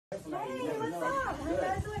Hey, what's up? How you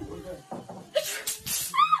guys doing?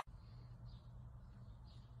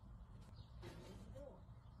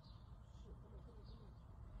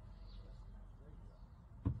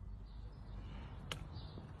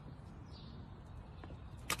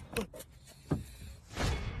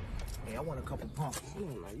 Hey, I want a couple pumps.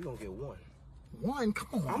 Man, you gonna get one. One?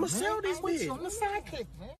 Come on, I'ma sell this bitch. I'm the sidekick,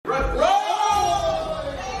 man.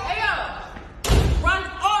 Hey, yo! Run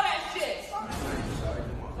all that shit!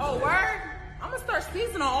 Oh, word? I'm gonna start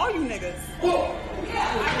seasoning on all you niggas. Whoa!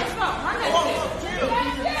 Yeah, what's up? Run that shit.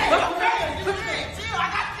 Chill, I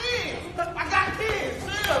got kids.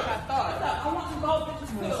 Chill. I thought. I want some gold bitches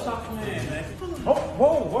too. Stop playing, man. Oh,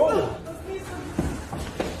 whoa.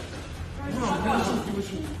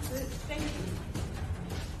 Thank you.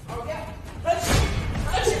 Oh, yeah. Let's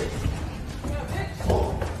it. Yeah, bitch.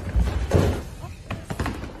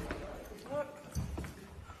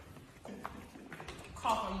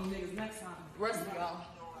 Cough on you niggas next time. Rest of y'all.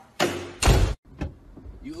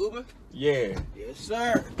 You Uber? Yeah. Yes,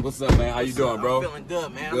 sir. What's up, man? How you doing, bro? I'm feeling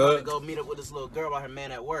good, man. Good. I'm about to go meet up with this little girl by her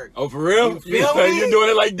man at work. Oh, for real? You feel me? You doing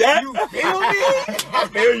it like that? You feel me? I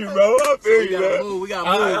feel you, bro. I feel you, man. We gotta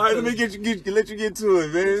All move. right, let me let you get to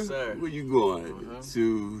it, man. Yes, sir. Where you going?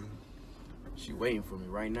 To She waiting for me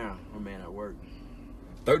right now. Her man at work.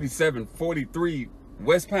 3743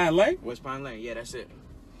 West Pine Lane? West Pine Lane. Yeah, that's it.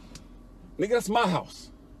 Nigga, that's my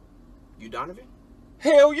house. You Donovan?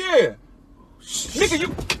 Hell yeah. Nigga,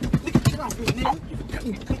 you... Get off me, nigga.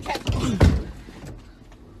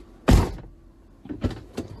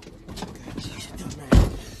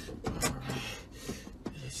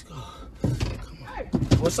 Let's go. Come on.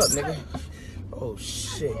 What's up, nigga? Oh,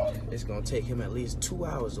 shit. It's gonna take him at least 2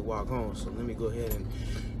 hours to walk home, so let me go ahead and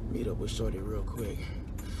meet up with Shorty real quick.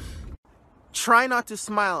 Try not to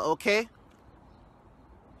smile, okay?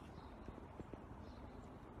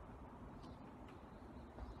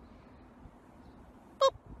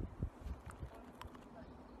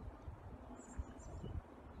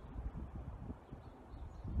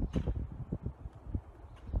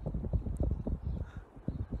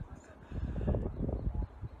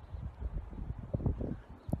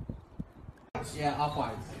 Yeah,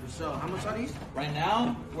 off-whites. So, how much are these? Right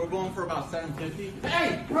now, we're going for about $7.50.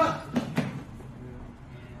 Hey, bro!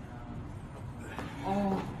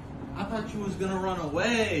 Oh, I thought you was gonna run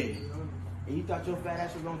away. And you thought your fat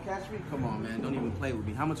ass was gonna catch me? Come on, man. Don't even play with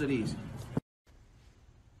me. How much are these?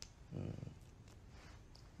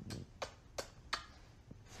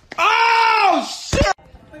 Oh, shit!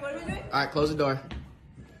 Wait, what are we doing? All right, close the door.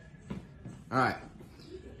 All right.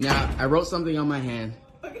 Now, I wrote something on my hand.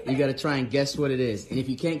 Okay. You gotta try and guess what it is. And if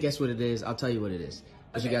you can't guess what it is, I'll tell you what it is.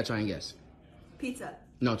 But you Okay. gotta try and guess. Pizza.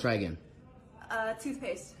 No, try again.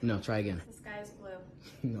 Toothpaste. No, try again. The sky is blue.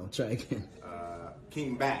 No, try again.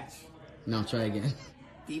 King Bach. No, try again.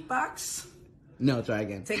 Beatbox? No, try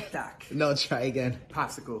again. TikTok. No, try again.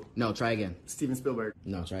 Popsicle. No, try again. Steven Spielberg.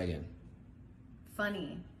 No, try again.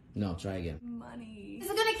 Funny. No, try again. Money. It's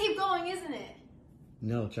gonna keep going, isn't it?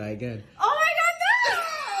 No, try again. Oh my god, no!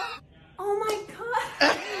 Oh my god.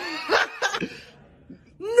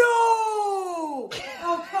 No!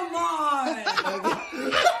 Oh, come on!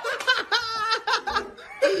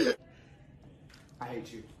 I hate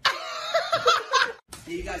you.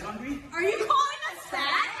 Are you guys hungry? Are you calling us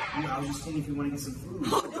fat? No, I was just saying if you want to get some food.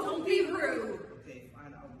 Don't be rude. Okay,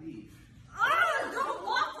 fine, I'll leave. Don't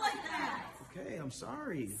walk like that. Okay, I'm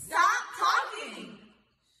sorry. Stop talking.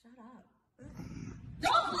 Shut up.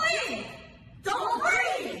 Don't breathe. Don't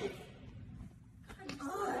breathe.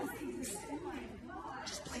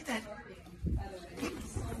 Just play that.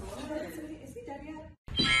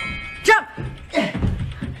 Jump!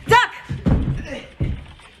 Duck!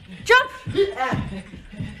 Jump! Jump!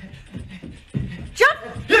 Jump!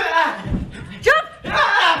 Duck!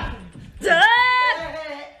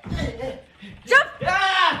 Jump!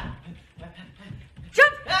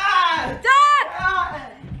 Jump! Duck!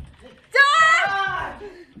 Duck!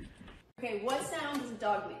 Okay, what sound does a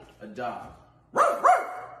dog make? A dog.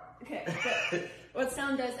 Okay, what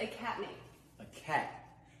sound does a cat make? A cat.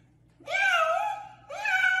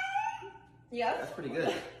 Yeah? That's pretty good.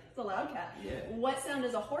 It's a loud cat. Yeah. What sound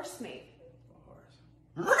does a horse make? A horse.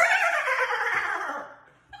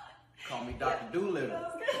 Call me Dr. Doolittle.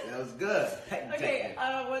 That was good. Okay,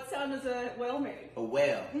 what sound does a whale make? A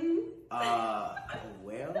whale. A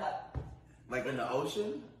whale? Like in the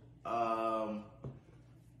ocean?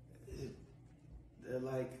 They're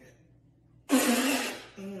like...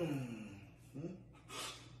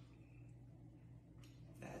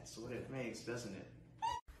 That's what it makes, doesn't it?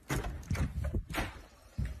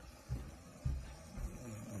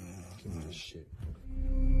 Shit.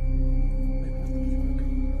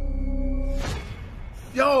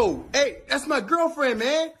 Yo, hey, that's my girlfriend,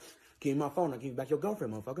 man. Give me my phone. I'll give you back your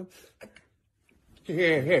girlfriend, motherfucker.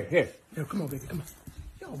 Here. Yo, come on, baby. Come on.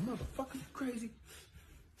 Yo, motherfucker, you crazy.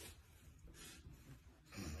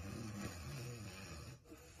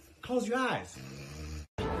 Close your eyes.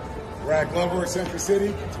 We're at Gloveworks Century City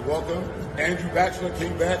to welcome Andrew Bachelor,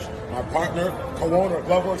 King Bach, my partner, co-owner of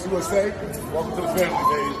Gloveworks USA. Welcome to the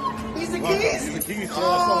family, baby. He's the Welcome. keys. He's the keys. So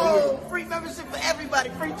Oh, free membership for everybody.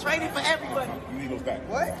 Free training for everybody. you need those back.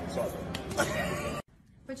 What? Sorry.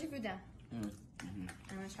 Put your foot down. I'm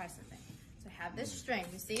gonna try something. So have this string.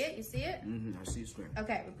 You see it? You see it? I see you string.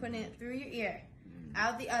 Okay, we're putting it through your ear,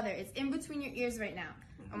 out the other. It's in between your ears right now.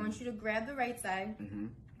 I want you to grab the right side.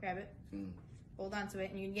 Grab it. Hold on to it,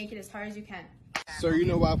 and you yank it as hard as you can. Sir, you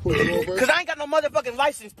know why I pulled you over? Because I ain't got no motherfucking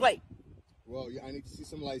license plate. Well, yeah, I need to see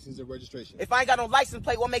some license and registration. If I ain't got no license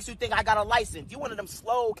plate, what makes you think I got a license? You one of them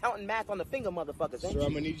slow counting math on the finger motherfuckers, ain't Sir, you?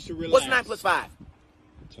 I'm going to need you to relax. What's 9 plus 5?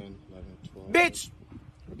 10, 11, 12. Bitch!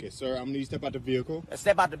 Okay, sir, I'm going to need you to step out the vehicle.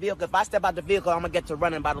 Step out the vehicle. If I step out the vehicle, I'm going to get to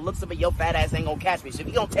running. By the looks of it, your fat ass ain't going to catch me. So if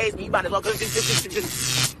you going to tase me, you might as well...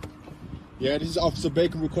 Yeah, this is Officer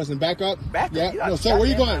Bacon requesting backup. Backup? Yeah. You No, sir, where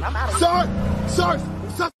you going? I'm out of Sir!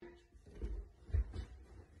 Sir!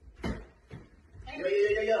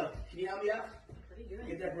 Yo. Can you help me out?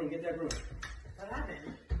 Get that broom. What happened?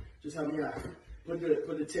 Just help me out. Put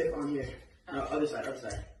the tip on here. No, other side.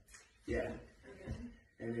 Yeah. Okay.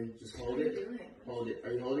 And then just hold it. Hold it.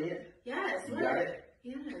 Are you holding it? Yes. You got it?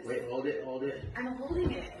 Yes. Wait, hold it. I'm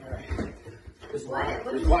holding it. All right.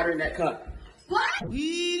 There's water in that cup. What?